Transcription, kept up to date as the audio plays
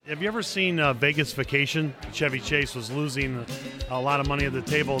Have you ever seen Vegas Vacation? Chevy Chase was losing a lot of money at the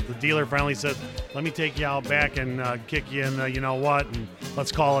table. The dealer finally said, let me take you out back and kick you in, you know what, and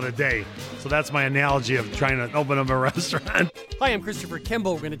let's call it a day. So that's my analogy of trying to open up a restaurant. Hi, I'm Christopher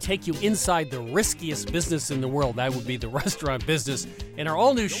Kimball. We're going to take you inside the riskiest business in the world. That would be the restaurant business in our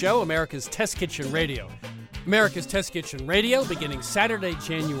all-new show, America's Test Kitchen Radio. America's Test Kitchen Radio beginning Saturday,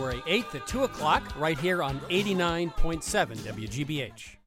 January 8th at 2 o'clock right here on 89.7 WGBH.